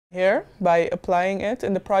Here, by applying it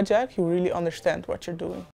in the project, you really understand what you're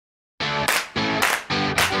doing.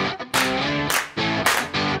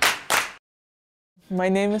 My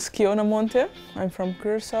name is Kiona Monte. I'm from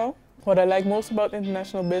Curacao. What I like most about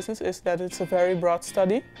international business is that it's a very broad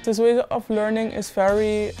study. This way of learning is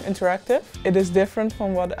very interactive. It is different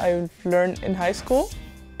from what I've learned in high school.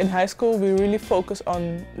 In high school, we really focus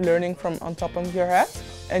on learning from on top of your head,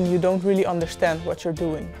 and you don't really understand what you're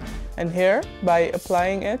doing. And here, by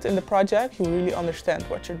applying it in the project, you really understand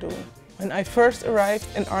what you're doing. When I first arrived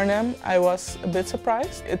in Arnhem, I was a bit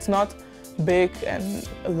surprised. It's not big and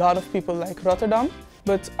a lot of people like Rotterdam,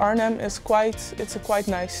 but Arnhem is it's a quite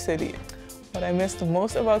nice city. What I miss the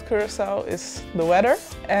most about Curacao is the weather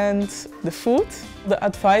and the food. The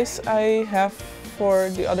advice I have for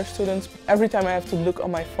the other students, every time I have to look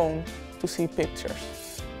on my phone to see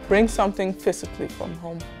pictures. Bring something physically from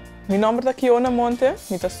home. Mi nombre é Kiona Monte,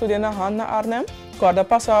 mi ta studia na Han na Arnhem. Guarda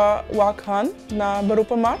pasa wak Han na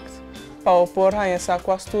beroepenmarkt. Pau por hanha sa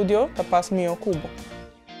qua studio ta pas mio cubo.